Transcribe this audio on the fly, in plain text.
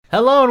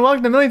Hello and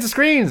welcome to Millions of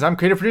Screens. I'm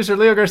creative producer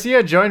Leo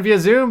Garcia, joined via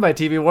Zoom by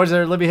TV awards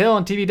editor Libby Hill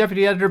and TV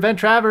deputy editor Ben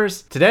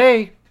Travers.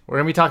 Today, we're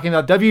going to be talking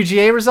about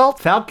WGA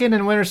results, Falcon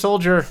and Winter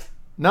Soldier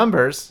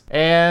numbers,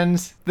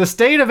 and the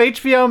state of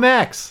HBO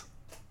Max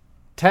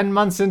 10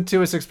 months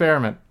into its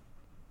experiment.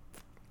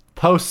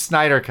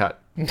 Post-Snyder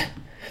Cut.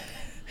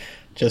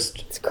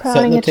 Just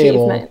setting the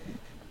table.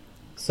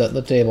 Set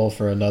the table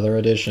for another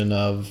edition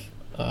of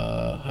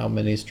how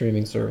many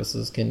streaming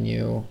services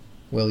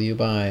will you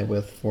buy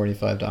with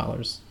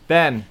 $45?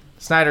 Ben,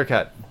 Snyder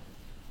Cut.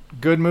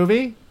 Good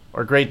movie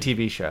or great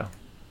TV show?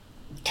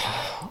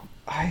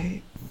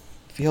 I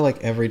feel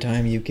like every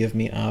time you give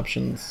me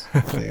options,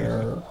 they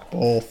are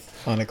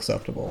both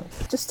unacceptable.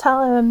 Just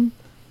tell him,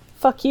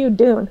 fuck you,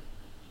 Dune.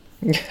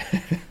 This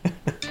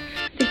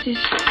is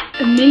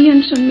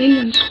millions and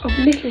millions of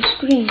little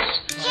screens.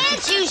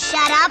 Can't you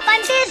shut up?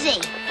 I'm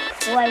busy.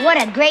 Boy, what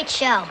a great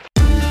show.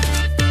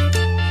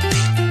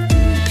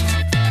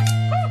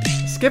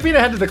 Skipping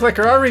ahead to the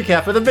clicker, our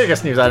recap of the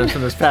biggest news items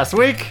from this past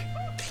week.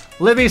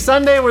 Libby,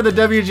 Sunday were the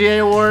WGA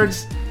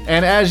Awards,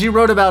 and as you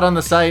wrote about on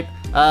the site,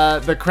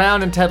 The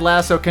Crown and Ted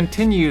Lasso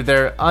continue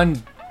their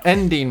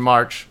unending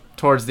march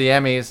towards the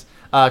Emmys.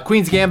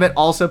 Queen's Gambit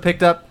also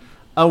picked up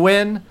a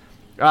win.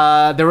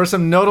 There were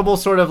some notable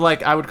sort of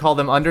I would call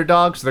them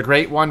underdogs. The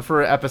great one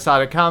for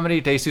episodic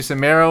comedy, Jesus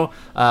Amaro,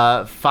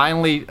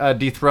 finally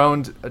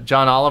dethroned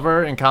John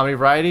Oliver in comedy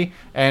variety.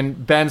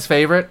 And Ben's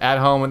favorite, At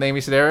Home with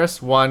Amy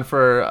Sedaris, won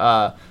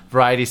for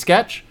variety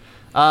sketch.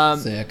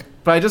 Sick.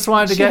 But I just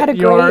wanted to She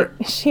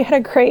had a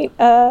great,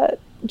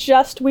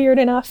 just weird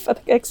enough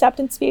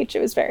acceptance speech. It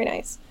was very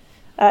nice.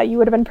 You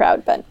would have been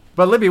proud, Ben.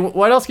 But Libby,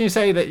 what else can you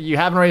say that you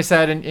haven't already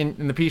said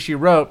in the piece you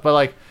wrote,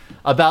 but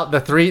about the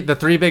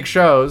three big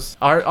shows?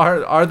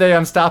 Are they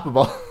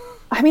unstoppable?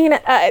 I mean,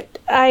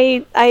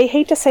 I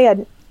hate to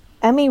say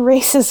Emmy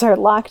races are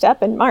locked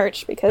up in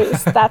March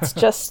because that's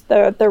just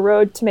the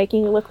road to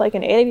making you look like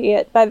an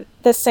idiot. But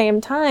at the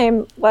same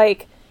time,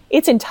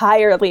 it's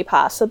entirely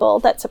possible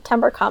that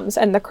September comes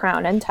and The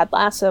Crown and Ted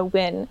Lasso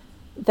win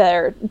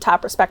their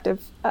top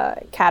respective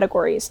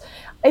categories.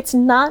 It's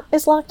not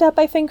as locked up,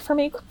 I think, for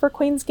me for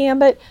Queen's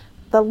Gambit.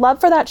 The love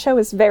for that show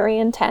is very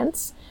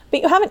intense,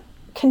 but you haven't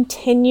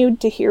continued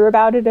to hear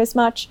about it as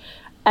much.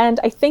 And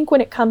I think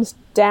when it comes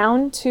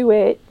down to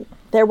it,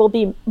 there will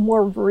be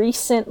more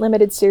recent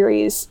limited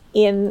series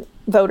in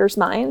voters'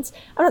 minds.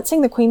 I'm not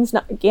saying the Queen's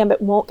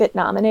Gambit won't get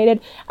nominated.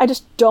 I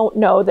just don't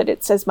know that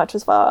it's as much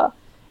as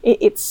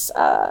it's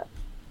a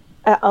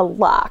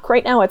lock.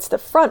 Right now it's the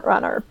front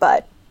runner,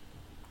 but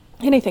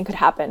anything could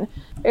happen.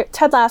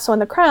 Ted Lasso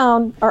and The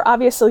Crown are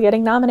obviously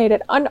getting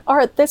nominated and are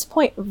at this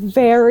point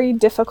very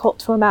difficult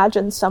to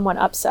imagine someone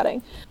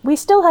upsetting. We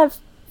still have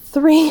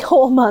 3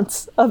 whole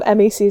months of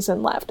Emmy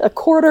season left. A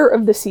quarter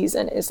of the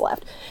season is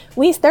left.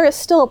 There is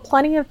still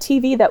plenty of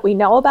TV that we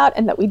know about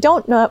and that we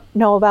don't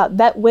know about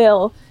that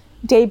will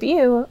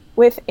debut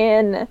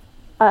within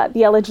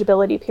the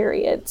eligibility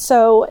period.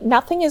 So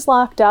nothing is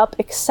locked up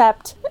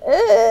except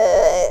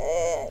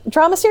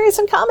drama series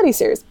and comedy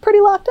series. Pretty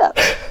locked up.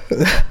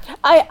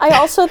 I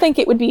also think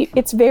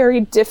it's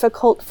very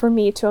difficult for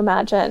me to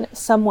imagine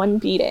someone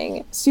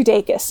beating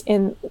Sudeikis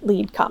in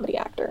lead comedy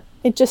actor.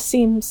 It just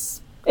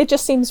seems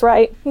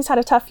right. He's had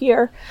a tough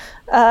year.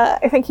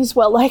 I think he's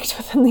well liked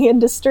within the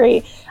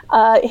industry.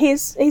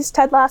 He's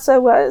Ted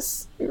Lasso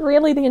was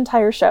really the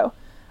entire show.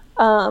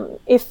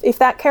 If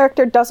that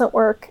character doesn't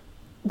work,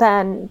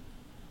 then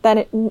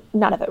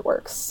none of it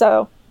works.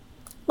 So,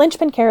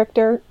 linchpin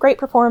character, great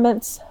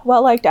performance,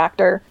 well-liked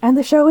actor, and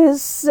the show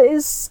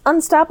is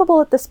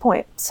unstoppable at this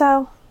point.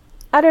 So,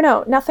 I don't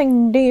know,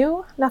 nothing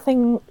new,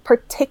 nothing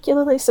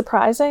particularly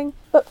surprising,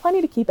 but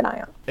plenty to keep an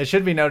eye on. It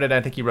should be noted,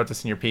 I think you wrote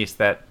this in your piece,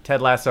 that Ted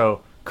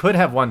Lasso could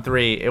have won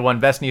 3. It won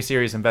Best New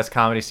Series and Best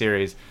Comedy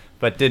Series,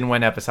 but didn't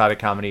win Episodic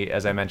Comedy.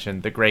 As I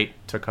mentioned, The Great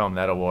took home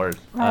that award.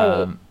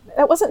 Right.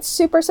 That wasn't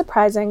super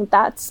surprising.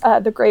 That's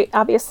The Great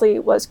obviously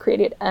was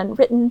created and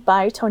written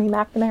by Tony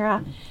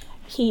McNamara.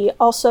 He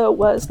also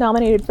was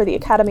nominated for the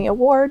Academy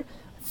Award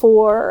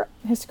for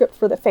his script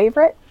for The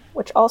Favorite,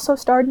 which also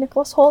starred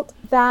Nicholas Hoult.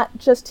 That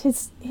just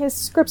his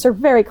scripts are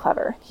very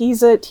clever.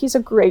 He's a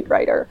great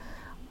writer,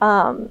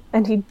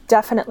 and he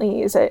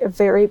definitely is a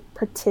very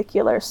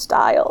particular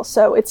style.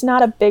 So it's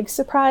not a big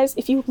surprise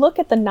if you look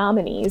at the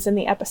nominees in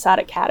the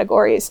episodic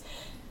categories.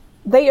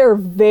 They are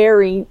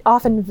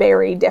often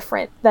very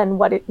different than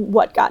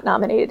what got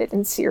nominated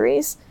in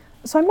series.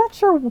 So I'm not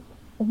sure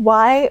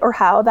why or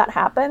how that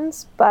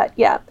happens, but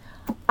yeah,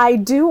 I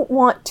do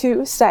want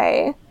to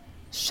say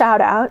shout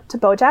out to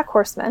BoJack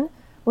Horseman,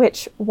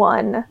 which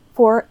won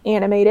for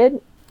animated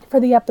for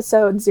the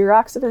episode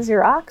Xerox of a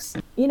Xerox.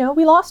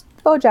 We lost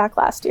BoJack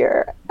last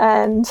year,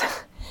 and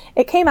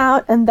it came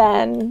out, and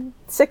then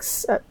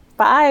 6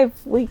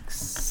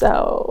 weeks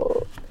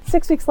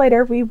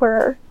later we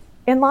were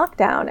in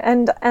lockdown,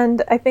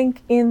 and I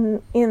think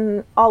in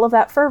all of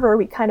that fervor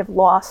we kind of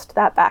lost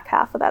that back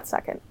half of that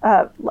second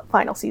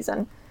final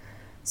season.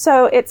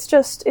 So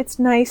it's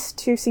nice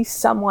to see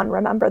someone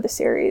remember the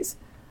series,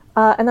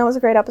 and that was a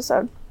great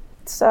episode.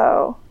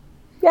 So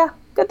yeah,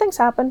 good things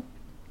happen.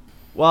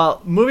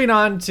 Well, moving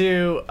on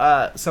to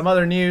some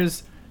other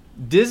news.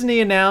 Disney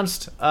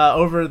announced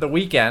over the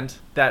weekend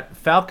that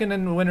Falcon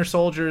and Winter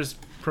Soldier's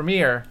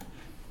premiere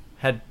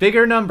had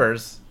bigger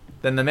numbers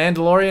than The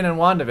Mandalorian and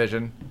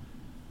WandaVision.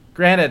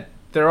 Granted,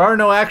 there are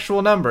no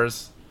actual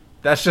numbers.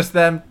 That's just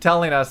them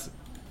telling us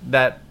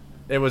that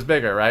it was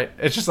bigger, right?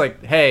 It's just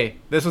like, hey,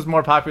 this was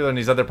more popular than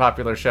these other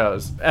popular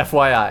shows.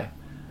 FYI.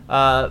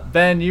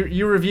 Ben,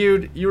 you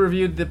reviewed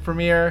the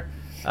premiere.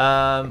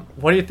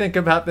 What do you think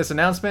about this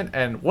announcement,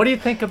 and what do you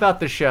think about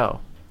the show?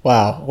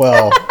 Wow.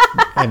 Well,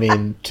 I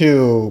mean,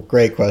 two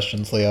great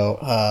questions, Leo.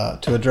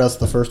 To address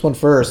the first one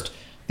first,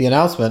 the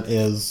announcement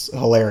is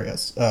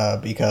hilarious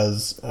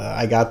because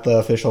I got the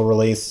official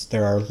release.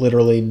 There are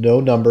literally no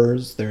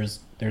numbers. There's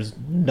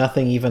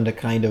nothing even to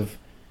kind of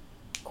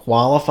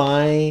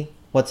qualify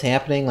what's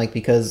happening, like,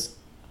 because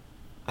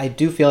I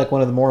do feel like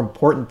one of the more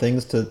important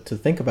things to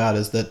think about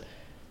is that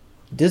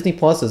Disney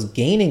Plus is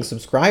gaining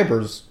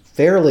subscribers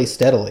fairly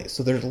steadily.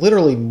 So there's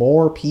literally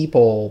more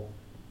people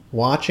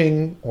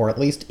watching, or at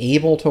least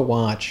able to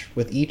watch,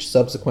 with each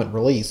subsequent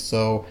release.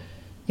 So,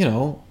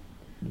 when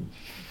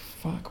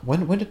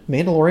did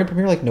Mandalorian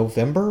premiere? Like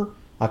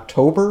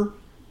October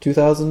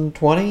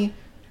 2020?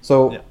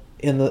 So yeah.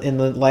 In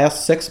the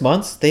last 6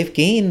 months, they've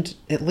gained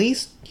at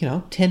least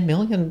 10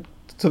 million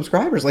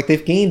subscribers. Like,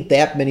 they've gained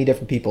that many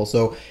different people.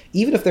 So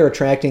even if they're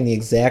attracting the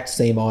exact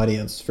same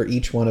audience for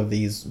each one of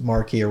these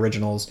marquee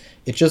originals,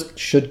 it just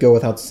should go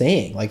without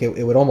saying. Like,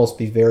 it would almost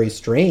be very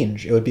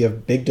strange. It would be a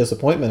big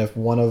disappointment if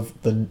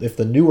if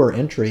the newer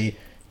entry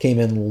came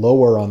in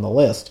lower on the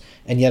list.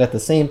 And yet at the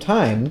same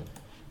time,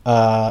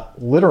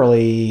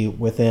 literally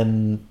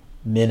within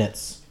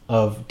minutes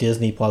of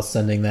Disney Plus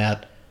sending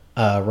that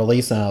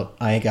release out,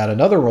 I got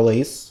another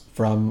release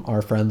from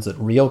our friends at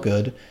Real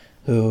Good,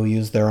 who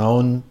use their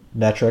own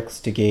metrics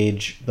to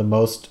gauge the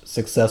most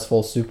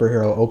successful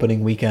superhero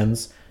opening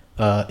weekends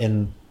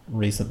in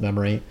recent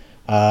memory.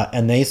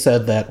 And they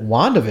said that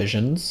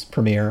WandaVision's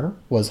premiere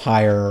was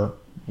higher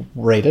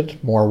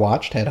rated, more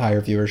watched, had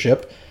higher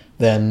viewership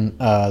than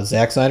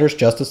Zack Snyder's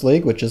Justice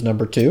League, which is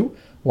number 2,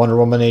 Wonder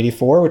Woman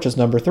 84, which is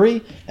number 3,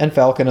 and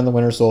Falcon and the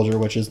Winter Soldier,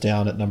 which is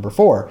down at number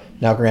 4.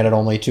 Now, granted,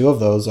 only 2 of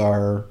those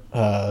are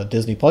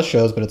Disney Plus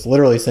shows, but it's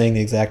literally saying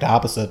the exact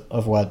opposite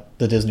of what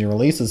the Disney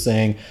release is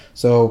saying.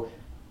 So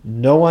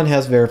no one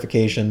has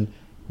verification.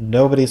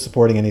 Nobody's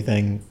supporting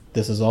anything.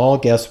 This is all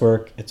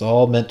guesswork. It's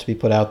all meant to be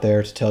put out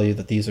there to tell you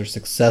that these are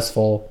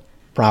successful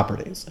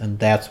properties, and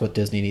that's what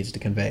Disney needs to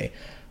convey.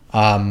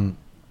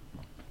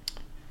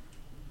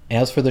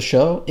 As for the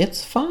show,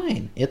 it's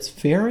fine. It's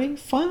very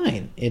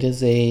fine. It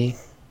is a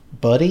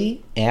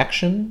buddy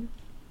action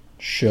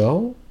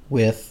show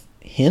with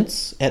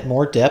hints at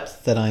more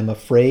depth that I'm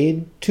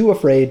too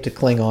afraid to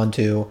cling on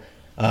to,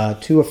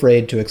 too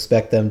afraid to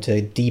expect them to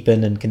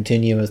deepen and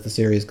continue as the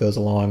series goes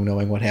along,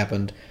 knowing what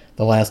happened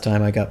the last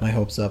time I got my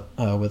hopes up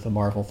with a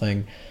Marvel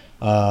thing.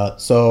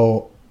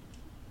 So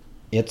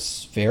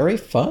it's very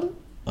fun.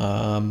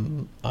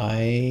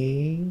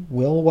 I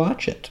will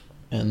watch it.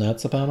 And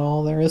that's about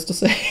all there is to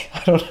say.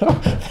 I don't know.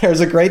 There's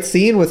a great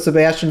scene with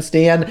Sebastian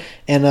Stan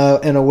and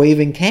a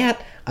waving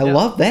cat. I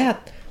love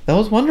that. That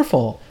was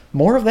wonderful.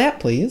 More of that,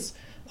 please.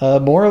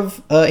 More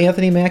of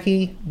Anthony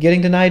Mackie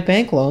getting denied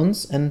bank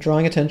loans and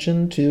drawing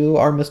attention to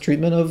our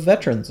mistreatment of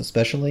veterans,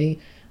 especially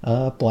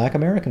Black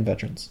American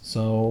veterans.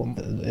 So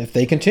if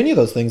they continue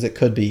those things, it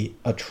could be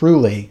a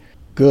truly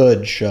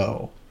good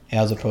show,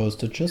 as opposed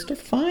to just a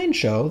fine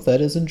show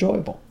that is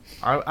enjoyable.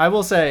 I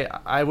will say,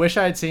 I wish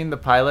I had seen the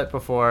pilot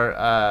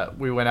before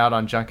we went out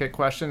on junket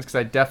questions, because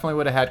I definitely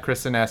would have had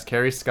Kristen ask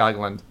Carrie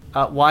Skoglund,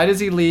 why does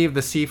he leave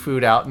the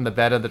seafood out in the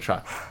bed of the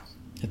truck?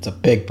 It's a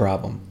big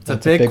problem. It's a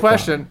big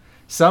question.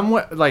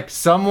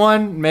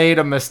 Someone made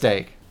a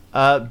mistake.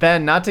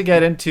 Ben, not to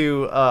get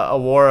into a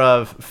war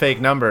of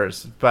fake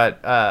numbers,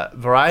 but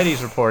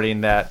Variety's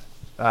reporting that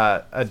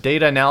a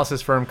data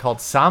analysis firm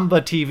called Samba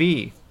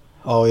TV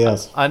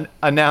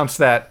announced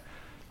that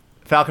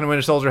Falcon and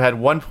Winter Soldier had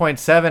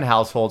 1.7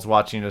 households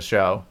watching the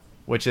show,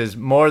 which is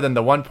more than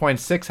the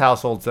 1.6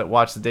 households that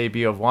watched the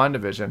debut of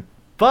WandaVision,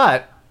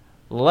 but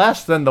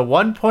less than the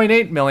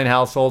 1.8 million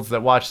households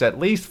that watched at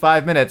least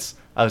 5 minutes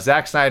of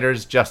Zack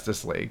Snyder's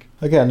Justice League.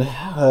 Again,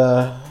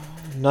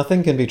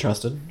 nothing can be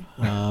trusted.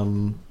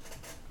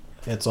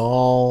 It's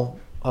all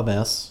a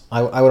mess.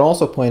 I would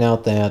also point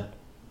out that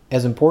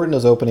as important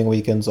as opening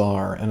weekends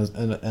are,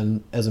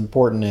 and as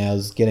important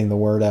as getting the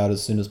word out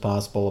as soon as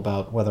possible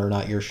about whether or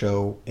not your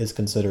show is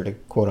considered a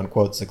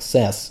quote-unquote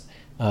success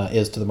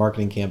is to the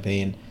marketing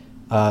campaign,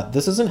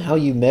 this isn't how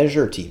you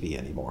measure TV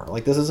anymore.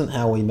 Like, this isn't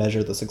how we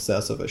measure the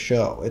success of a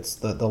show. It's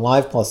the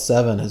Live Plus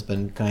 7 has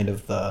been kind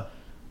of the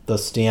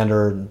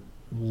standard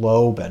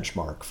low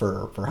benchmark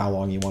for how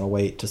long you want to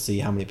wait to see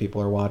how many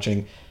people are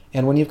watching.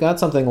 And when you've got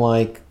something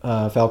like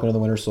Falcon and the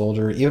Winter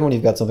Soldier, even when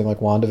you've got something like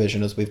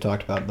WandaVision, as we've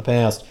talked about in the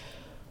past,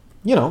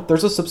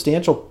 there's a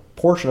substantial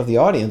portion of the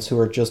audience who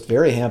are just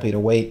very happy to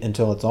wait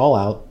until it's all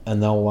out,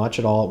 and they'll watch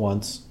it all at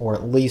once, or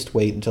at least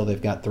wait until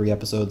they've got 3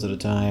 episodes at a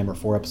time or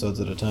 4 episodes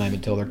at a time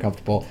until they're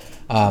comfortable.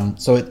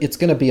 So it's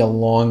going to be a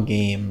long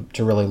game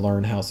to really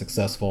learn how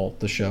successful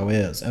the show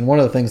is. And one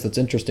of the things that's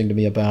interesting to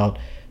me about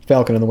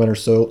Falcon and the Winter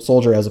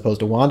Soldier as opposed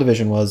to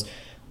WandaVision was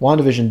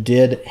WandaVision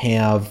did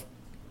have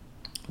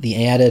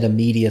the added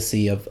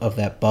immediacy of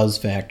that buzz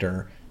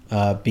factor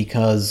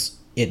because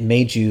it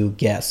made you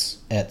guess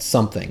at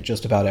something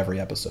just about every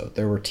episode.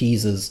 There were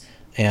teases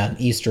and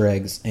Easter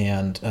eggs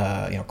and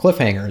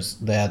cliffhangers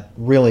that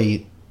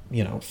really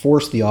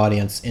forced the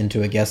audience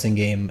into a guessing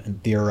game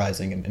and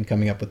theorizing and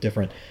coming up with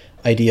different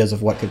ideas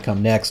of what could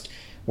come next.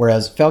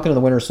 Whereas Falcon and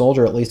the Winter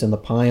Soldier, at least in the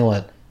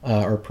pilot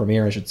or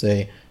premiere, I should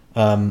say,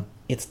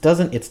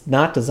 it's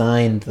not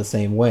designed the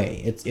same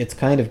way. It's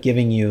kind of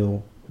giving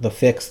you the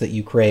fix that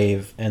you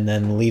crave and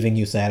then leaving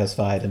you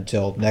satisfied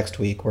until next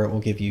week, where it will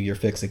give you your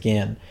fix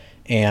again.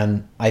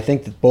 And I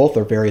think that both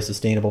are very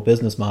sustainable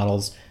business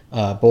models.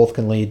 Both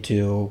can lead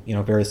to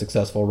very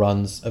successful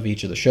runs of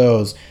each of the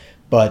shows.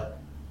 But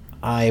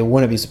I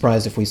wouldn't be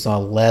surprised if we saw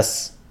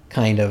less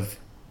kind of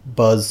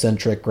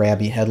buzz-centric,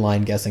 grabby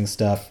headline guessing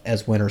stuff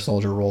as Winter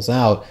Soldier rolls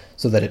out,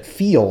 so that it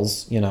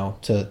feels, to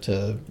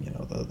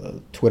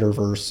the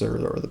Twitterverse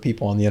or the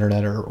people on the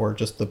internet or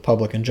just the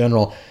public in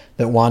general,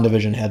 that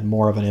WandaVision had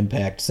more of an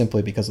impact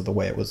simply because of the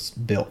way it was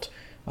built.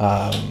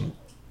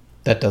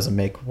 That doesn't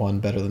make one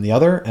better than the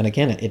other. And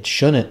again, it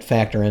shouldn't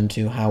factor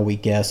into how we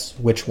guess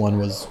which one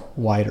was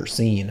wider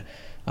seen.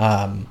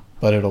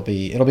 But it'll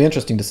be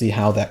interesting to see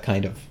how that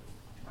kind of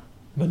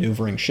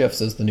maneuvering shifts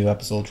as the new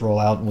episodes roll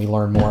out and we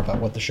learn more about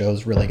what the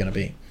show's really going to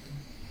be.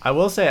 I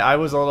will say I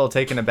was a little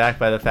taken aback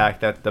by the fact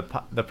that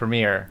the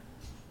premiere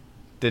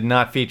did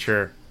not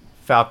feature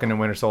Falcon and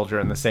Winter Soldier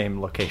in the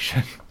same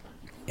location.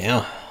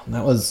 Yeah,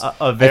 that was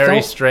a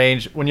very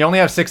strange. When you only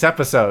have 6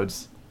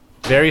 episodes,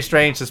 very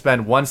strange to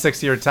spend 1/6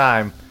 of your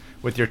time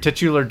with your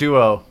titular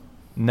duo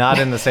not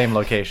in the same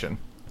location.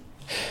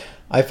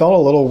 I felt a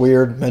little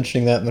weird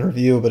mentioning that in the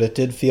review, but it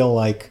did feel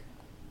like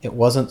it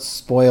wasn't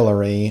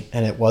spoilery,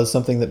 and it was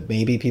something that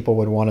maybe people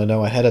would want to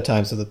know ahead of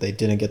time so that they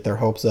didn't get their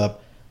hopes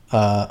up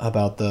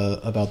about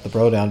the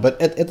bro down. But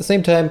at the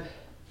same time,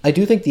 I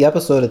do think the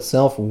episode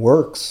itself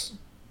works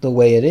the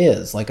way it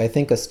is. Like, I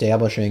think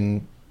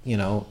establishing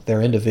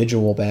their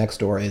individual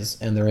backstories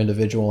and their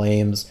individual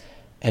aims,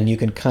 and you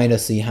can kind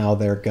of see how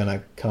they're going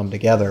to come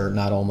together,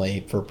 not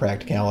only for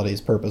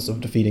practicality's purpose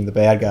of defeating the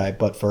bad guy,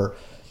 but for,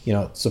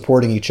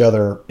 supporting each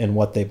other in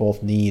what they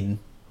both need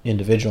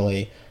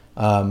individually.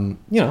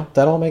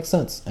 That all makes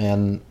sense.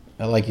 And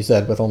like you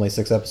said, with only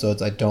 6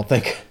 episodes, I don't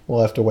think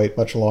we'll have to wait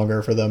much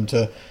longer for them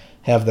to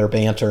have their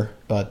banter,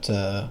 but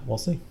we'll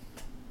see.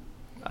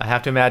 I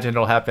have to imagine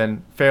it'll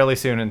happen fairly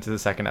soon into the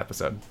 2nd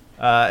episode.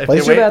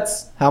 Place your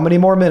bets. How many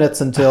more minutes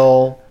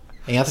until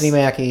Anthony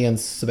Mackie and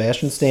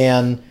Sebastian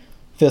Stan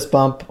fist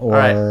bump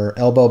or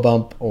elbow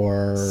bump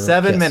or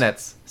 7 kiss?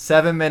 minutes.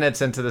 7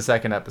 minutes into the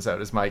 2nd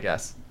episode is my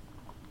guess.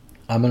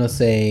 I'm gonna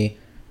say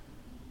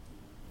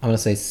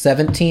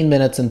 17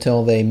 minutes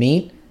until they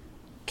meet,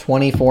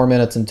 24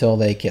 minutes until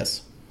they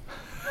kiss.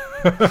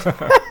 I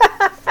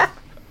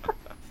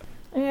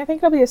think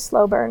it'll be a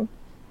slow burn.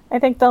 I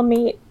think they'll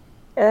meet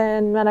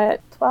in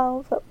minute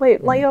 12.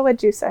 Wait, Leo,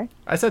 what'd you say?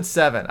 I said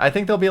 7. I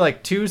think there'll be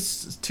like two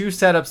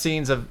setup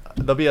scenes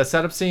there'll be a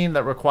setup scene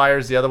that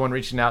requires the other one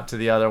reaching out to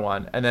the other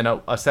one, and then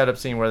a setup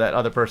scene where that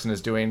other person is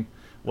doing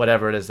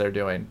whatever it is they're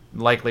doing,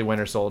 likely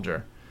Winter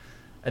Soldier.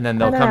 And then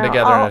they'll come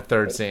together in a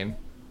 3rd scene.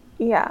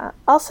 Yeah,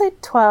 I'll say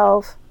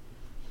 12.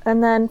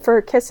 And then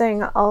for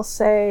kissing, I'll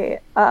say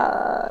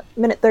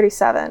minute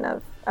 37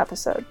 of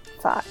episode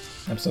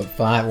 5. Episode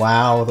 5.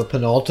 Wow, the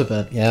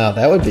penultimate. Yeah,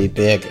 that would be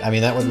big. I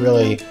mean, that would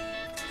really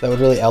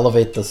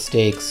elevate the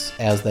stakes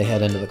as they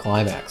head into the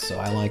climax. So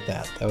I like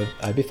that.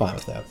 I'd be fine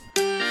with that.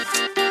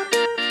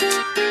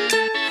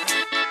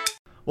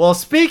 Well,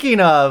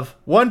 speaking of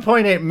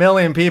 1.8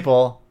 million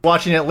people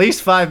watching at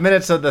least 5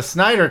 minutes of the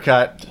Snyder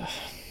Cut,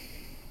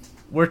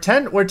 we're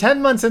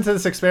 10 months into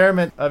this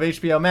experiment of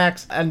HBO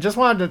Max, and just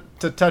wanted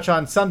to touch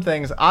on some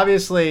things.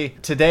 Obviously,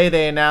 today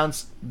they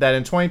announced that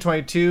in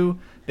 2022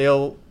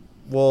 will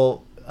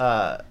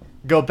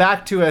go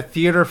back to a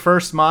theater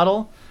first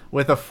model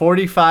with a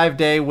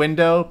 45-day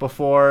window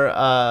before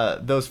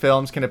those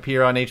films can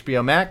appear on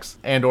HBO Max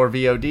and or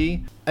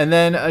VOD. And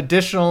then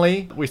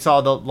additionally, we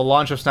saw the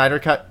launch of Snyder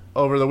Cut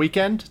over the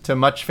weekend to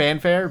much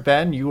fanfare.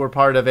 Ben, you were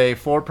part of a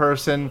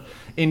 4-person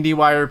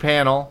IndieWire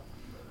panel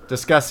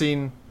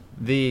discussing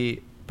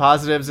the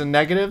positives and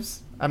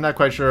negatives. I'm not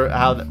quite sure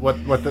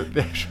what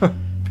the actual...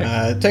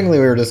 Technically,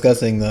 we were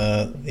discussing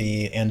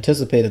the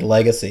anticipated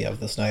legacy of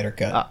the Snyder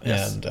Cut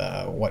yes. and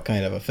what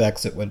kind of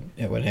effects it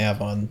would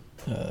have on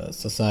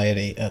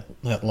society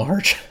at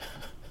large.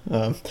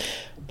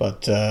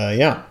 But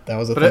that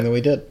was a thing that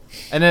we did.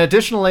 And then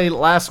additionally,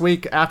 last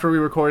week, after we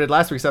recorded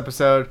last week's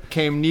episode,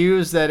 came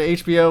news that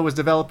HBO was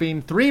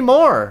developing 3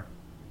 more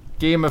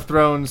Game of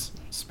Thrones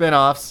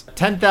spin-offs,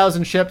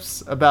 10,000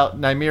 Ships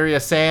about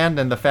Nymeria Sand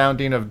and the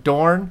founding of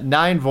Dorne,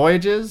 9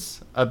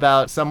 Voyages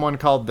about someone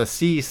called the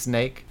Sea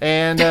Snake,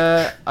 and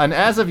an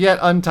as-of-yet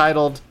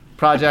untitled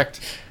project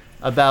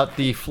about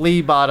the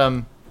Flea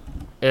Bottom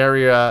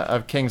area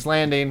of King's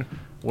Landing,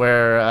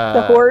 where...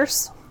 the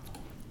horse?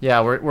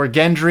 Yeah, where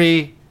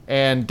Gendry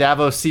and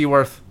Davos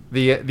Seaworth,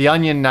 the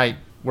Onion Knight,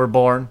 were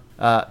born.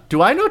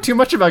 Do I know too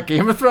much about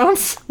Game of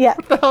Thrones? Yeah.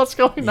 What the hell's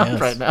going on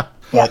Yes. right now?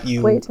 But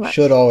Yeah, way you too much.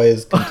 should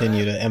always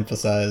continue to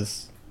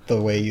emphasize the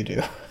way you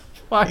do.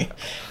 Why?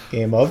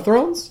 Game of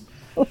Thrones?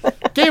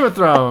 Game of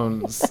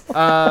Thrones.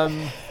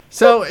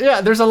 So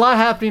yeah, there's a lot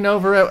happening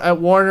over at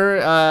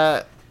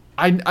Warner.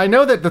 I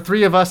know that the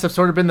three of us have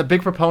sort of been the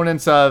big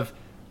proponents of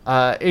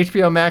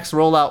HBO Max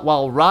rollout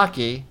while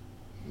rocky,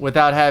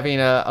 without having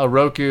a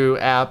Roku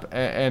app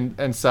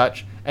and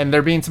such, and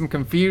there being some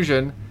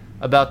confusion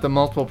about the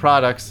multiple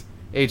products: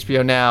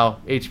 HBO Now,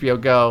 HBO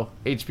Go,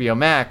 HBO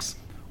Max.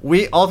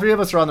 All three of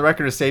us are on the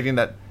record as stating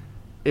that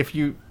if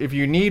you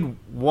need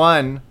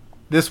one,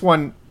 this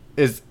one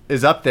is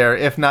up there,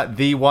 if not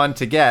the one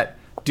to get,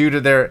 due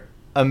to their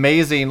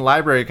amazing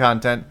library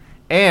content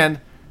and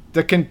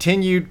the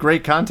continued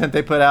great content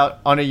they put out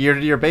on a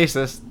year-to-year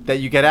basis that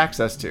you get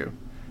access to.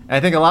 And I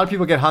think a lot of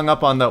people get hung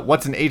up on the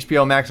what's an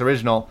HBO Max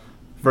original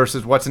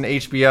versus what's an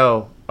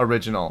HBO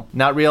original,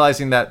 not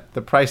realizing that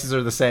the prices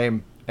are the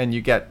same and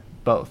you get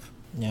both.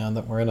 Yeah,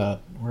 that we're in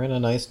a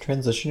nice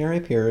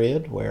transitionary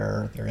period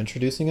where they're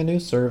introducing a new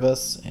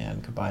service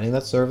and combining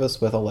that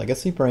service with a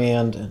legacy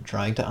brand and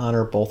trying to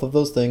honor both of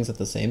those things at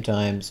the same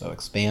time. So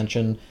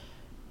expansion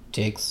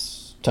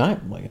takes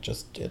time. Like it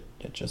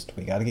just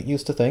we got to get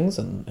used to things,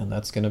 and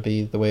that's going to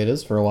be the way it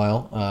is for a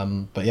while.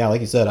 But yeah,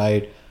 like you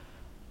said,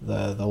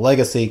 the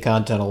legacy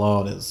content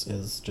alone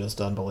is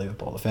just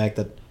unbelievable. The fact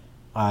that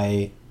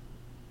I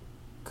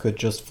could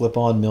just flip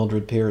on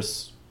Mildred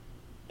Pierce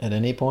at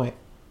any point,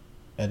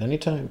 at any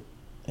time,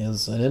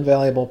 is an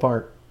invaluable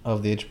part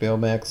of the HBO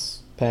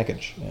Max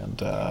package,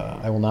 and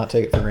I will not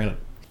take it for granted.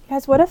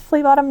 Guys, what if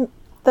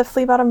the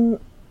Flea Bottom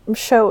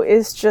show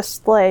is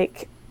just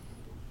like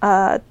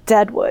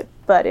Deadwood,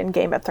 but in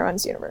Game of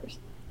Thrones universe?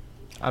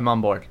 I'm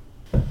on board.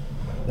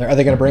 Are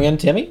they going to bring in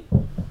Timmy?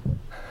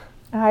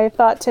 I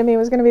thought Timmy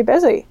was going to be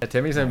busy. Yeah,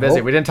 Timmy's been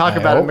busy. We didn't talk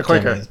about it in the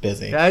clicker. Timmy's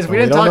busy. Guys, But we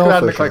didn't don't talk know about it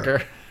in the for clicker.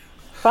 sure.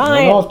 I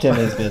Fine. don't know if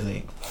Timmy's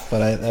busy,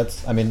 but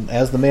I mean,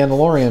 as the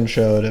Mandalorian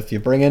showed, if you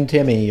bring in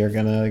Timmy, you're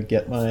gonna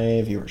get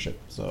my viewership.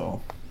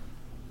 So,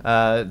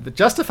 The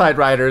Justified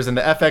writers and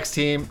the FX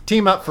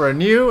team up for a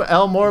new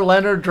Elmore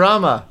Leonard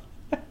drama.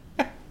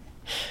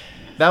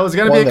 That was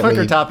going to be One a that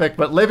clicker we- topic,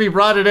 but Libby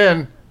brought it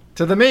in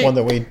to the meat. one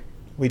that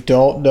we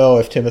don't know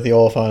if Timothy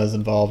Olyphant is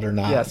involved or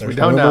not. Yes, There's we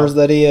don't know. rumors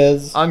that he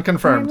is.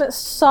 Unconfirmed. I'm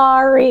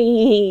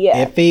sorry.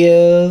 If he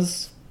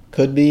is,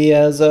 could be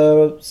as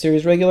a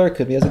series regular,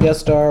 could be as a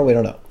guest star. We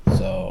don't know.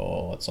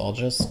 So it's all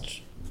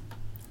just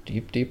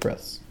deep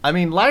breaths. I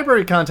mean,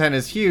 library content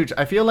is huge.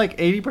 I feel like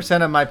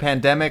 80% of my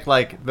pandemic,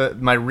 like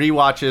my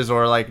rewatches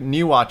or like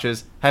new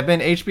watches, have been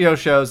HBO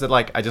shows that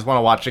like I just want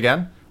to watch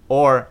again,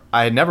 or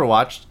I had never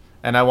watched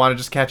and I want to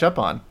just catch up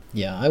on.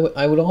 Yeah,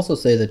 I would also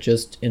say that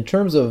just in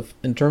terms of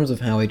how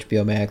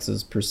HBO Max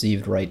is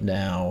perceived right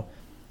now,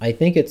 I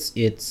think I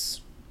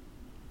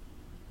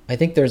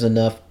think there's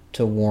enough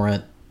to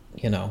warrant,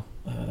 kind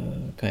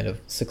of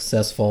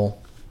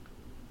successful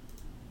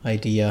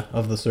idea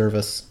of the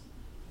service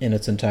in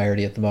its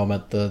entirety at the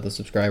moment. The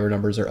subscriber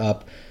numbers are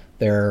up.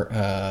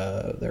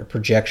 Their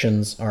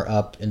projections are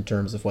up in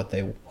terms of what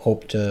they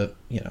hope to,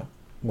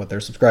 what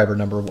their subscriber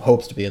number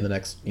hopes to be in the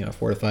next,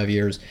 4 to 5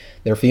 years.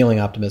 They're feeling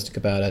optimistic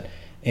about it.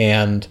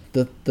 And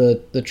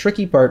the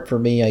tricky part for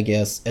me, I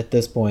guess, at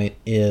this point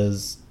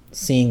is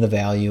seeing the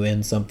value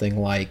in something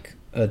like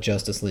a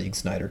Justice League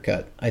Snyder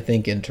Cut. I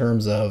think in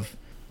terms of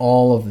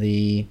all of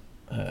the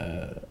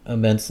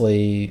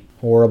immensely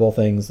horrible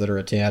things that are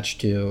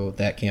attached to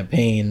that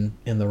campaign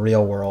in the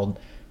real world,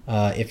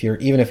 if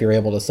you're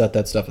able to set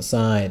that stuff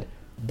aside,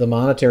 the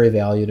monetary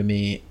value to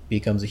me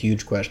becomes a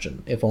huge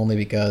question, if only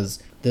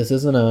because this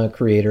isn't a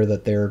creator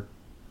that they're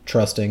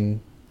trusting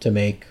to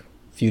make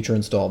future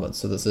installments.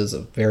 So this is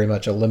very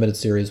much a limited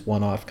series,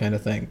 one-off kind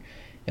of thing.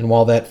 And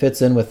while that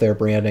fits in with their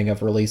branding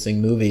of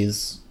releasing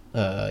movies,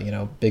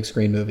 big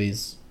screen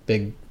movies,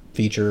 big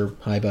feature,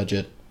 high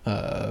budget,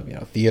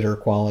 theater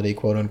quality,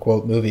 quote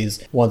unquote,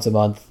 movies once a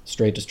month,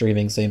 straight to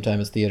streaming, same time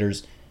as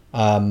theaters,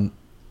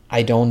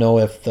 I don't know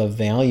if the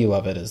value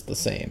of it is the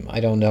same.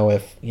 I don't know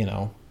if,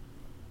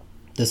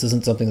 this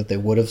isn't something that they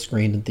would have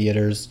screened in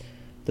theaters.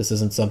 This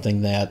isn't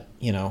something that,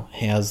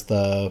 has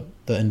the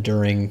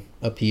enduring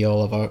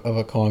appeal of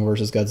a Kong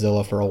versus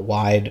Godzilla for a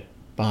wide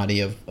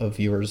body of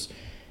viewers.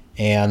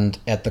 And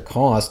at the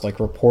cost, like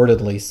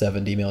reportedly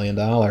 $70 million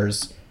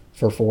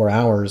for 4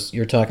 hours,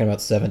 you're talking about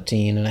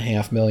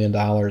 $17.5 million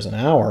an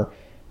hour,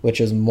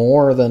 which is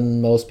more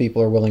than most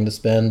people are willing to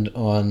spend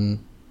on,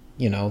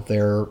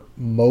 their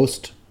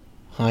most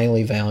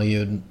highly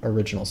valued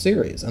original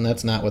series. And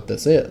that's not what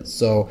this is.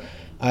 So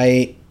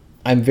I'm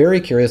very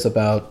curious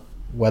about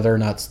whether or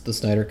not the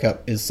Snyder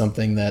Cut is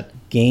something that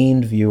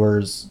gained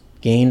viewers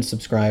gained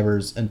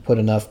subscribers and put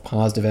enough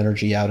positive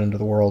energy out into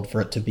the world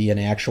for it to be an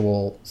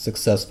actual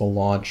successful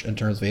launch in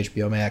terms of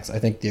HBO Max. I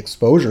think the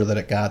exposure that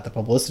it got, the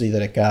publicity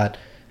that it got,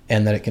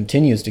 and that it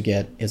continues to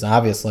get is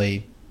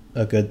obviously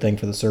a good thing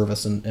for the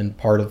service, and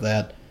part of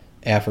that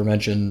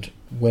aforementioned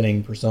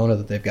winning persona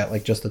that they've got,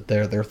 like just that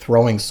they're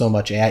throwing so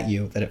much at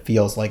you that it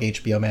feels like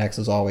HBO Max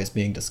is always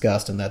being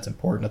discussed, and that's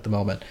important at the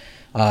moment.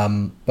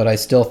 But I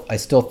still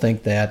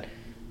think that,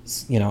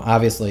 you know,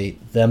 obviously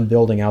them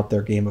building out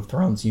their Game of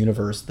Thrones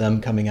universe,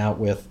 them coming out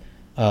with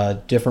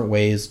different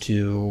ways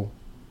to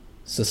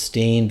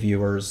sustain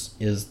viewers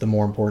is the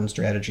more important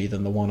strategy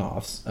than the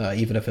one-offs,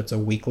 even if it's a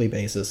weekly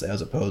basis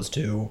as opposed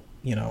to,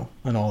 you know,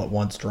 an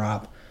all-at-once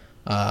drop.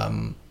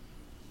 And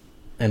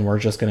we're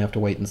just going to have to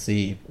wait and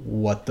see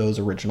what those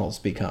originals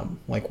become,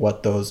 like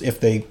what those,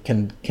 if they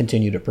can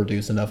continue to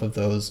produce enough of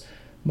those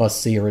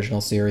must-see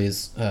original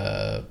series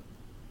that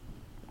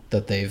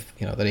they've,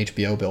 you know, that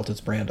HBO built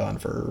its brand on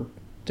for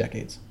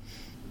decades.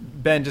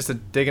 Ben, just to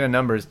dig into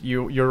numbers,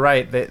 you're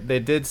right. They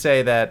did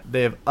say that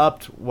they've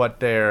upped what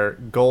their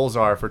goals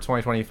are for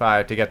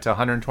 2025 to get to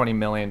 120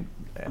 million,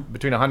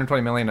 between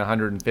 120 million and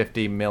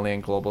 150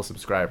 million global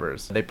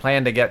subscribers. They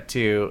plan to get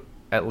to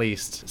at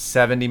least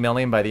 70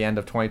 million by the end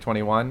of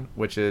 2021,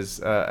 which is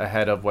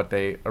ahead of what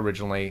they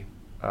originally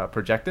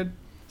projected.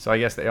 So I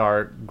guess they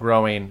are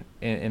growing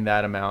in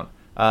that amount.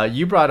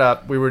 You brought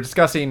up, we were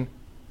discussing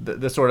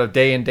the sort of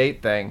day and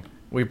date thing.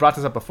 We brought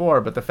this up before,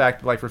 but the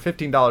fact that, like, for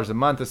 $15 a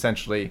month,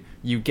 essentially,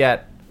 you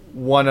get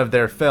one of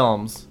their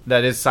films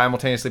that is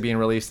simultaneously being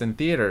released in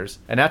theaters.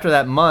 And after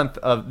that month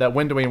of that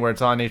windowing where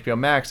it's on HBO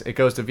Max, it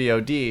goes to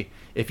VOD.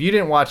 If you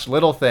didn't watch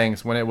Little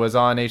Things when it was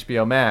on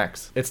HBO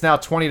Max, it's now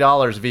 $20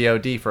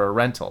 VOD for a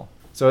rental.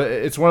 So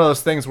it's one of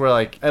those things where,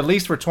 like, at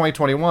least for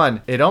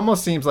 2021, it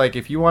almost seems like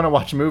if you want to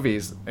watch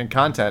movies and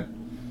content,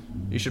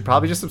 you should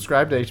probably just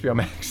subscribe to HBO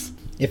Max.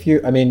 If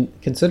you, I mean,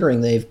 considering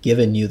they've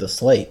given you the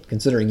slate,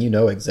 considering you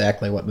know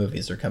exactly what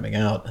movies are coming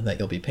out and that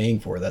you'll be paying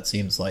for, that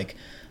seems like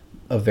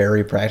a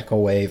very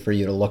practical way for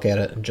you to look at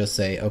it and just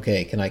say,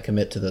 okay, can I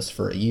commit to this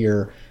for a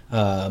year?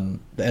 And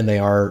they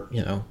are,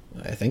 you know,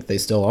 I think they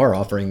still are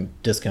offering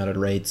discounted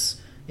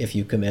rates if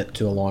you commit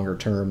to a longer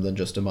term than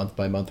just a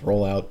month-by-month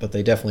rollout, but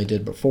they definitely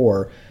did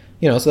before.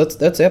 You know, so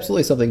that's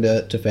absolutely something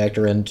to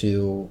factor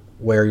into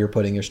where you're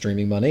putting your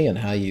streaming money and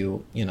how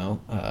you, you know,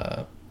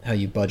 how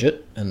you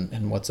budget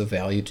and what's of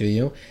value to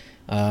you.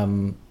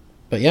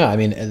 But yeah, I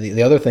mean,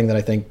 the other thing that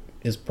I think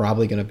is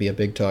probably going to be a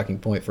big talking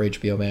point for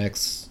HBO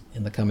Max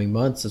in the coming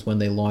months is when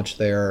they launch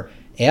their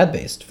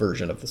ad-based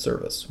version of the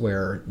service,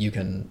 where you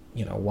can,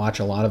 you know, watch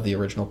a lot of the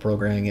original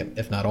programming,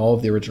 if not all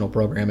of the original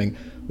programming,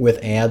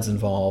 with ads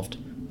involved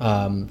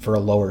for a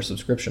lower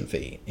subscription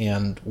fee.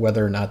 And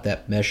whether or not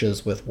that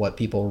meshes with what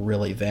people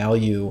really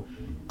value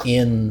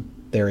in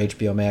their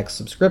HBO Max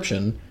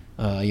subscription,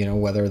 you know,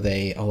 whether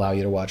they allow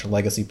you to watch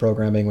legacy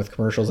programming with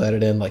commercials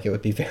added in, like it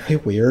would be very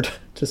weird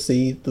to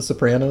see The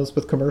Sopranos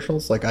with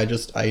commercials. Like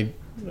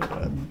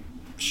I'm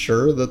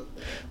sure that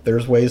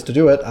there's ways to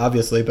do it,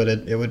 obviously, but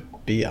it would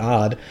be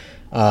odd.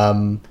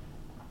 And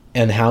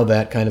how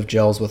that kind of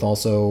gels with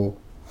also,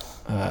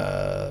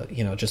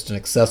 you know, just an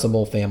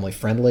accessible,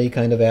 family-friendly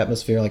kind of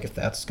atmosphere. Like if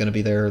that's going to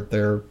be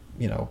their,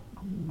 you know,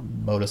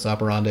 modus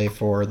operandi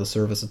for the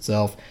service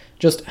itself,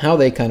 just how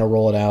they kind of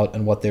roll it out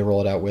and what they roll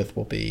it out with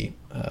will be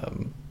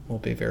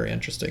very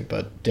interesting,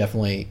 but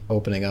definitely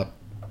opening up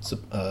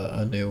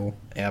a new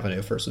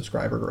avenue for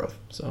subscriber growth.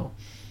 So,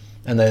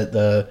 and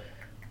their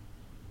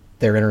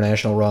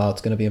international rollout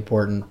is going to be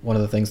important. One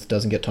of the things that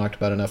doesn't get talked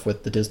about enough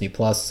with the Disney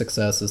Plus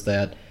success is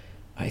that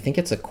I think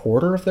it's a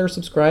quarter of their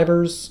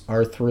subscribers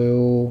are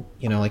through,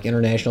 you know, like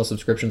international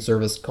subscription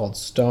service called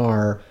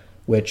Star,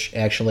 which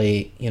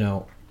actually, you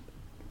know,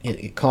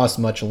 it costs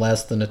much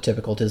less than a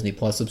typical Disney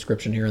Plus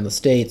subscription here in the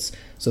States,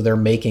 so they're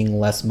making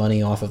less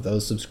money off of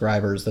those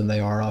subscribers than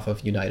they are off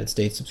of United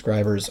States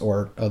subscribers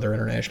or other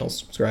international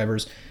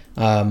subscribers.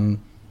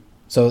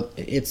 So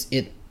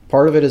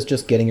part of it is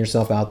just getting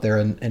yourself out there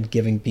and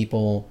giving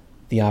people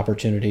the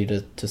opportunity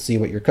to see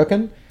what you're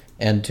cooking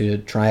and to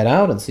try it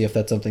out and see if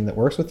that's something that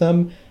works with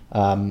them.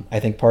 I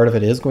think part of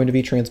it is going to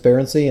be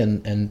transparency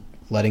and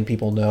letting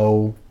people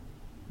know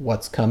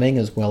what's coming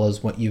as well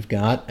as what you've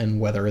got and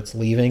whether it's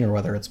leaving or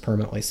whether it's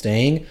permanently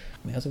staying.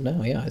 As of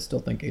now, yeah, I still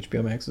think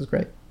HBO Max is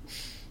great.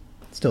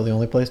 It's still the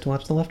only place to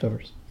watch The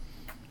Leftovers.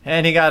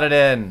 And he got it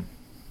in.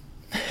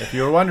 If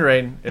you were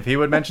wondering if he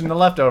would mention The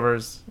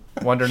Leftovers,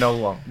 wonder no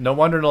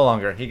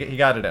longer. He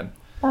got it in.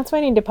 That's why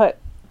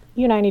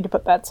you and I need to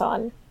put bets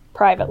on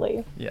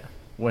privately. Yeah.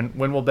 When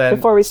will Ben,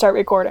 before we start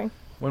recording,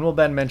 when will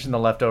Ben mention The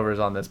Leftovers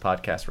on this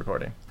podcast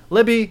recording?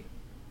 Libby,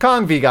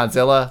 Kong v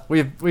Godzilla.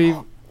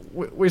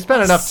 We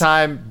spent enough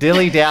time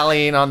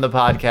dilly-dallying on the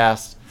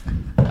podcast.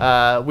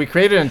 We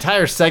created an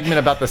entire segment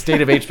about the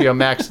state of HBO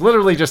Max,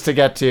 literally just to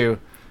get to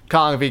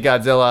Kong v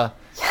Godzilla.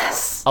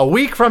 Yes. A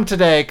week from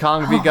today,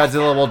 Kong v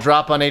Godzilla will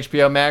drop on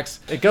HBO Max.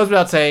 It goes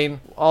without saying,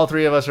 all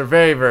three of us are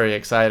very, very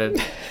excited.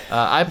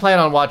 I plan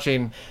on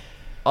watching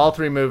all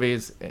three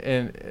movies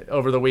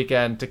over the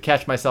weekend to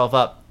catch myself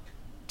up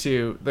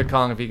to the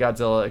Kong v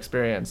Godzilla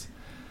experience.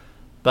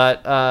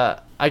 But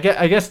I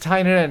guess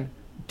tying it in,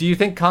 do you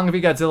think Kong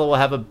v Godzilla will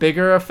have a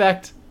bigger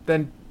effect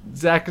than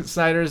Zack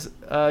Snyder's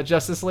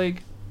Justice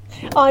League?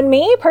 On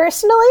me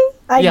personally,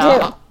 I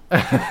do.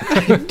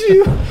 I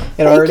do. It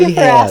Thank already you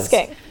for has.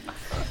 asking.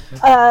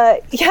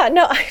 I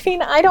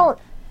mean, I don't.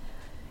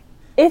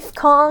 If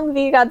Kong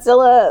v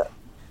Godzilla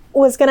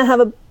was going to have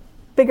a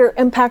bigger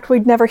impact,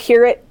 we'd never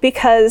hear it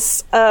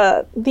because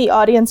the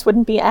audience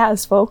wouldn't be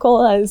as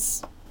vocal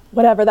as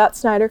whatever that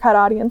Snyder Cut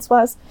audience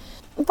was.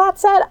 That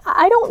said,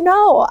 I don't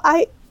know.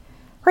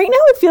 Right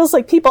now it feels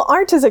like people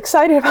aren't as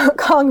excited about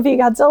Kong v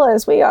Godzilla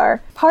as we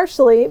are,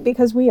 partially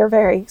because we are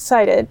very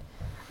excited.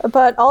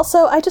 But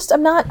also,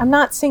 I'm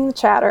not seeing the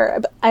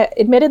chatter.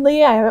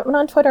 Admittedly, I haven't been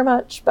on Twitter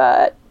much,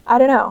 but I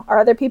don't know. Are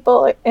other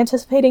people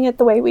anticipating it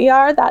the way we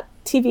are, that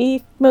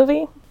TV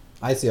movie?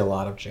 I see a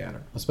lot of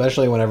chatter,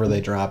 especially whenever they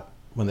drop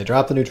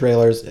the new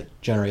trailers. It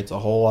generates a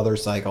whole other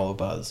cycle of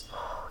buzz.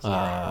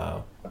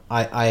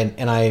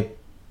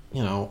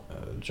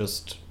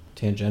 Just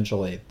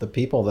tangentially, the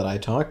people that I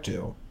talk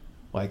to,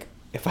 like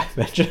if I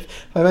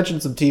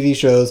mention some TV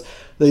shows,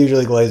 they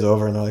usually glaze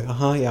over and they're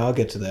like, yeah, I'll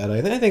get to that.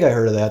 I think I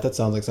heard of that. That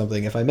sounds like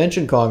something. If I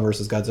mention Kong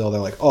versus Godzilla,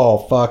 they're like, oh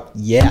fuck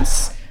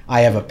yes,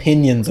 I have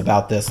opinions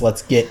about this.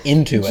 Let's get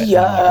into it.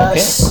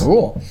 Yes. Like, okay,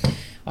 cool.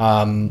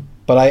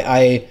 But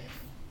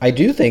I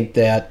do think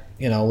that,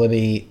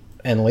 Libby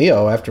and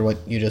Leo, after what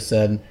you just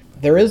said,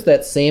 there is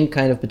that same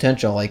kind of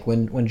potential. Like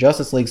when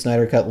Justice League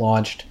Snyder Cut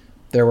launched,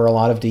 there were a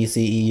lot of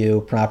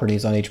DCEU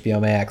properties on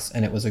HBO Max,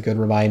 and it was a good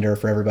reminder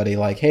for everybody,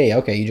 like, hey,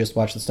 okay, you just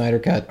watched the Snyder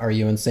Cut. Are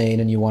you insane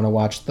and you want to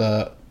watch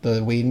the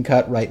Whedon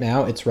Cut right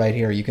now? It's right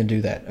here. You can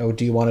do that. Oh,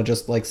 do you want to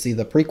just, see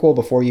the prequel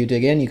before you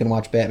dig in? You can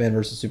watch Batman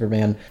vs.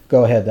 Superman.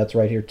 Go ahead. That's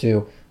right here,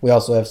 too. We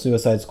also have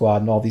Suicide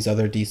Squad and all these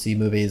other DC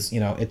movies.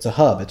 It's a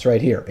hub. It's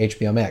right here.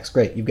 HBO Max.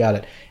 Great. You've got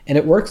it. And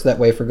it works that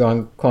way for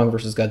Kong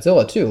versus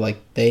Godzilla, too.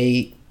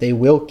 They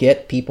will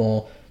get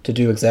people to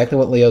do exactly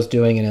what Leo's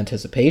doing in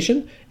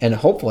anticipation, and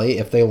hopefully,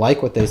 if they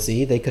like what they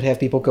see, they could have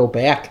people go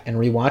back and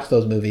rewatch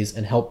those movies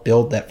and help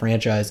build that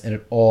franchise, and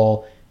it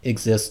all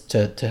exists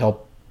to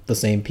help the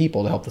same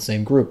people, to help the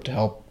same group, to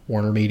help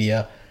Warner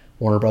Media,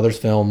 Warner Brothers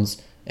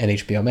Films, and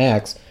HBO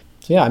Max.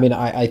 So yeah, I mean,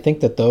 I think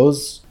that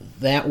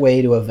that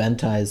way to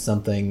eventize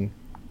something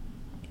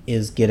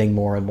is getting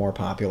more and more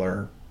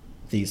popular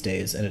these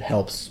days, and it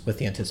helps with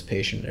the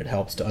anticipation. It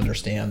helps to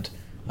understand,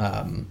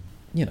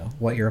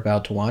 what you're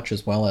about to watch,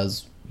 as well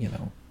as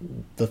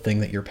the thing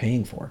that you're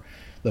paying for,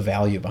 the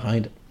value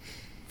behind it.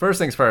 First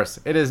things first,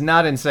 it is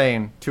not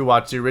insane to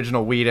watch the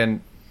original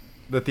Whedon,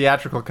 the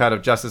theatrical cut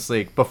of Justice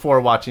League, before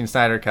watching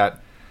Snyder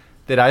Cut.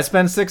 Did I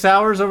spend 6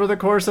 hours over the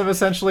course of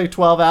essentially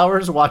 12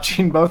 hours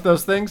watching both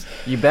those things?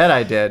 You bet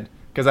I did,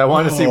 because I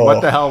wanted to see what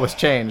the hell was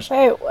changed.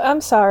 Hey,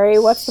 I'm sorry.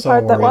 What's the So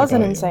part that worried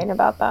wasn't about you. insane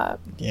about that?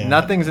 Yeah,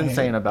 Nothing's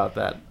insane about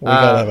that. We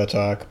gotta have a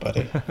talk,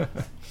 buddy.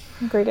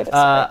 Agree to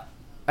disagree.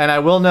 And I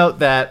will note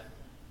that,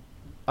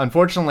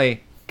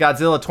 unfortunately,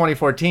 Godzilla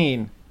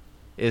 2014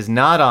 is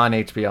not on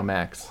HBO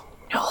Max.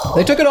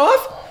 They took it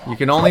off? You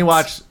can only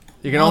watch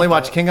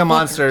King of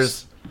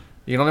Monsters.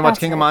 You can only watch That's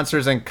King of right.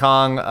 Monsters and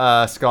Kong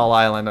Skull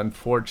Island,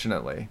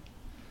 unfortunately.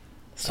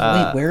 So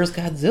wait, where's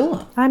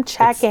Godzilla? I'm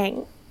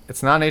checking.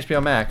 It's not on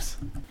HBO Max.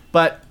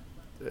 But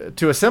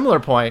to a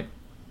similar point,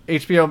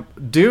 HBO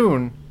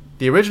Dune,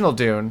 the original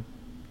Dune,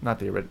 not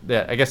the original,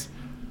 yeah, I guess,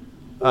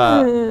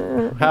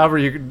 however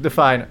you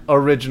define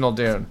original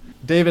Dune,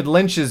 David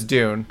Lynch's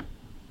Dune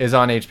is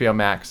on HBO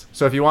Max.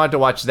 So if you wanted to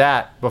watch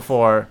that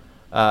before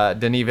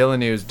Denis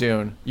Villeneuve's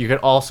Dune, you could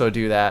also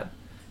do that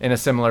in a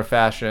similar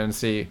fashion and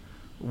see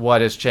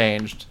what has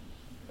changed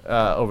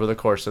over the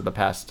course of the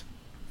past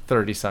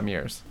 30-some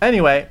years.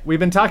 Anyway, we've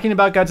been talking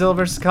about Godzilla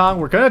vs. Kong.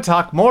 We're going to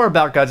talk more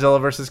about Godzilla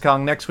vs.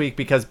 Kong next week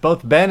because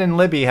both Ben and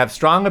Libby have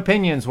strong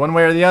opinions, one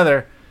way or the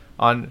other,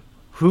 on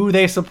who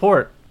they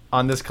support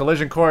on this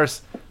collision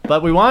course.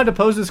 But we wanted to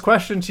pose this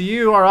question to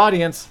you, our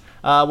audience.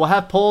 We'll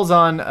have polls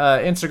on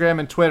Instagram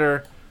and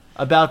Twitter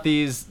about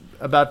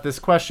this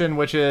question,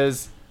 which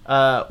is,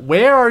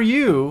 where are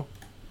you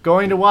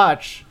going to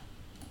watch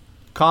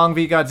Kong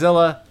v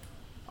Godzilla?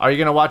 Are you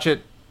going to watch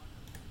it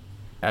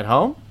at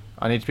home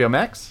on HBO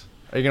Max?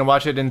 Are you going to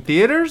watch it in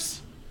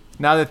theaters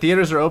now that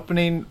theaters are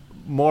opening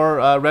more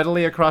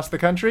readily across the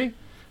country?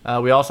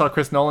 We all saw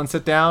Chris Nolan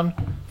sit down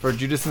for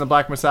Judas and the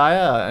Black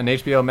Messiah, an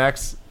HBO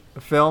Max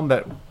film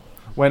that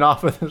went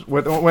off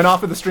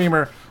of the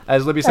streamer,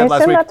 as Libby said I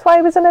last assume week. that's why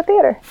he was in the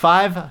theater.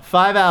 Five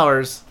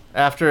hours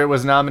after it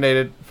was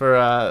nominated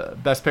for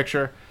Best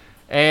Picture,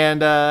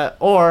 and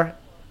or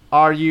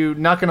are you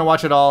not going to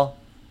watch it all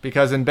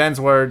because, in Ben's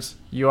words,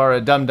 you are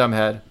a dum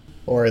head?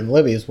 Or in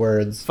Libby's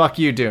words, Fuck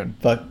you, Dune.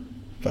 fuck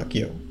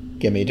you.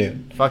 Give me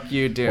Dune. Fuck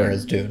you, Dune. Where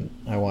is Dune?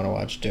 I want to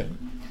watch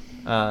Dune.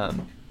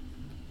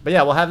 But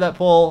yeah, we'll have that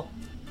poll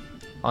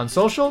on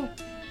social.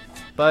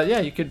 But yeah,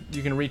 you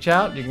can reach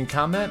out, you can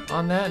comment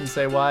on that and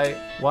say why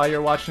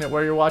you're watching it,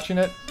 where you're watching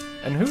it,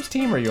 and whose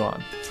team are you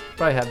on.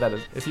 Probably have that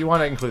if you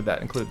want to include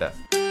that.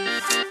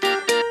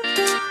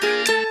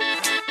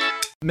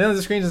 Millions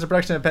of Screens is a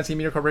production of Penske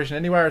Media Corporation.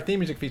 Anywhere, our theme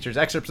music features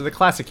excerpts of the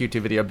classic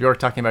YouTube video Bjork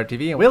Talking About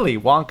TV and Willy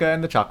Wonka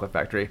and the Chocolate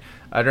Factory.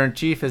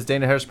 Editor-in-Chief is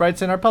Dana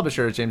Harris-Brightson. Our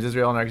publisher is James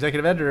Israel, and our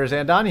executive editor is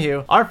Ann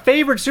Donahue. Our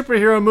favorite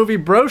superhero movie,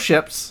 Bro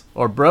Ships,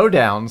 or Bro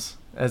Downs,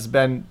 has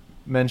been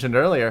mentioned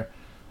earlier,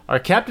 are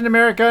Captain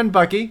America and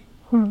Bucky,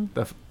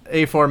 the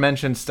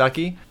aforementioned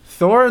Stucky,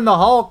 Thor and the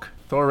Hulk,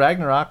 Thor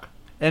Ragnarok,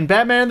 and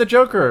Batman and the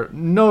Joker,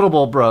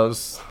 notable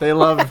bros. They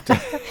love to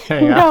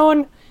hang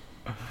out.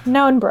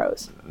 Known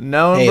bros.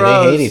 Hey,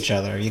 Bros. they hate each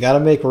other. You got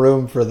to make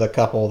room for the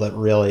couple that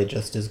really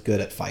just is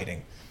good at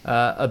fighting.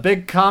 A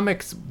big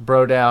comics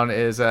bro down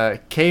is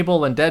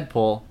Cable and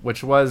Deadpool,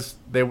 which was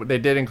they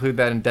did include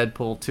that in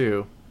Deadpool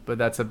 2, but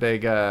that's a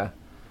big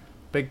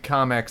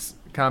comics.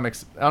 I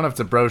don't know if it's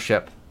a bro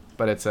ship,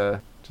 but it's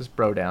just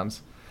bro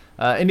downs.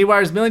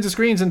 IndieWire's Millions of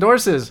Screens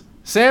endorses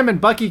Sam and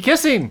Bucky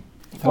kissing.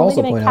 I'd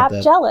also point out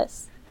that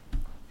jealous.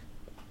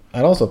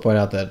 I'd also point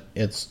out that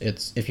it's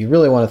if you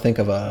really want to think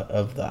of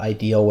the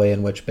ideal way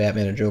in which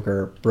Batman and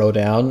Joker bro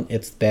down,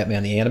 it's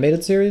Batman the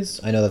Animated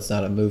Series. I know that's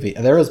not a movie.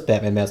 There is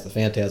Batman Mask the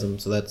Phantasm,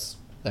 so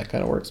that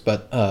kind of works.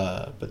 But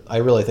I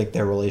really think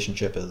their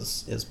relationship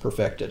is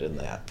perfected in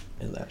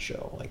that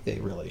show. Like, they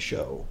really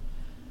show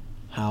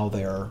how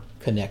they're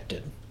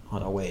connected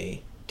on a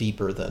way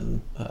deeper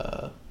than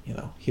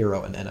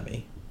hero and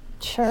enemy.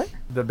 Sure.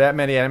 The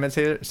Batman the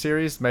Animated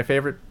Series, my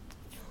favorite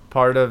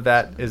part of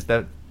that is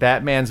that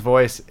Batman's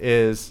voice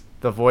is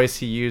the voice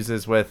he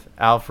uses with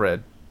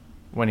Alfred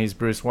when he's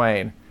Bruce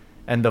Wayne,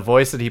 and the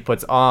voice that he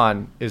puts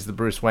on is the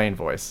Bruce Wayne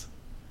voice,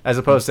 as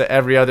opposed to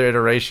every other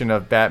iteration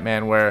of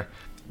Batman where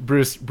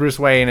Bruce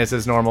Wayne is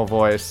his normal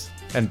voice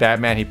and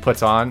Batman he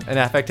puts on an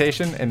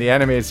affectation. In the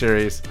animated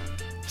series,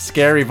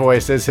 scary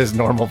voice is his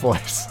normal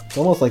voice. It's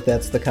almost like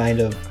that's the kind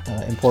of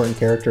important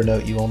character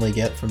note you only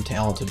get from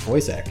talented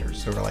voice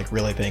actors who are like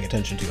really paying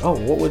attention to, oh,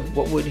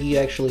 what would he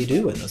actually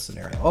do in this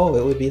scenario? Oh,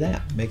 it would be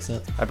that. Makes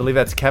sense. I believe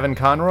that's Kevin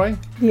Conroy.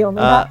 The only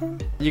Batman?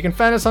 You can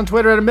find us on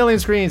Twitter at A Million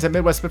Screens, at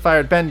Midwest Spitfire,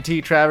 at Ben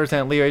T. Travers, and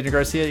at Leo Agent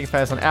Garcia. You can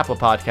find us on Apple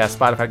Podcasts,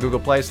 Spotify, Google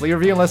Play. So leave a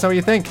review and let us know what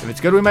you think. If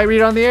it's good, we might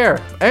read it on the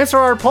air. Answer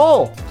our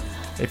poll.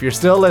 If you're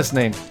still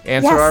listening,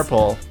 answer Yes. our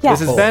poll. Yes.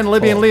 This is Ben,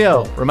 Libby, and Poll.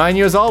 Leo. Remind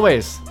you as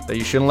always that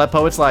you shouldn't let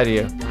poets lie to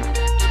you.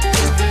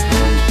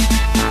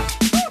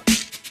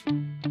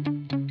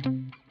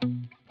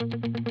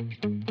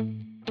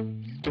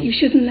 You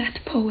shouldn't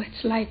let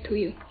poets lie to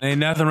you. Ain't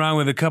nothing wrong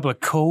with a couple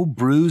of cold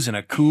brews and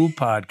a cool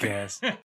podcast.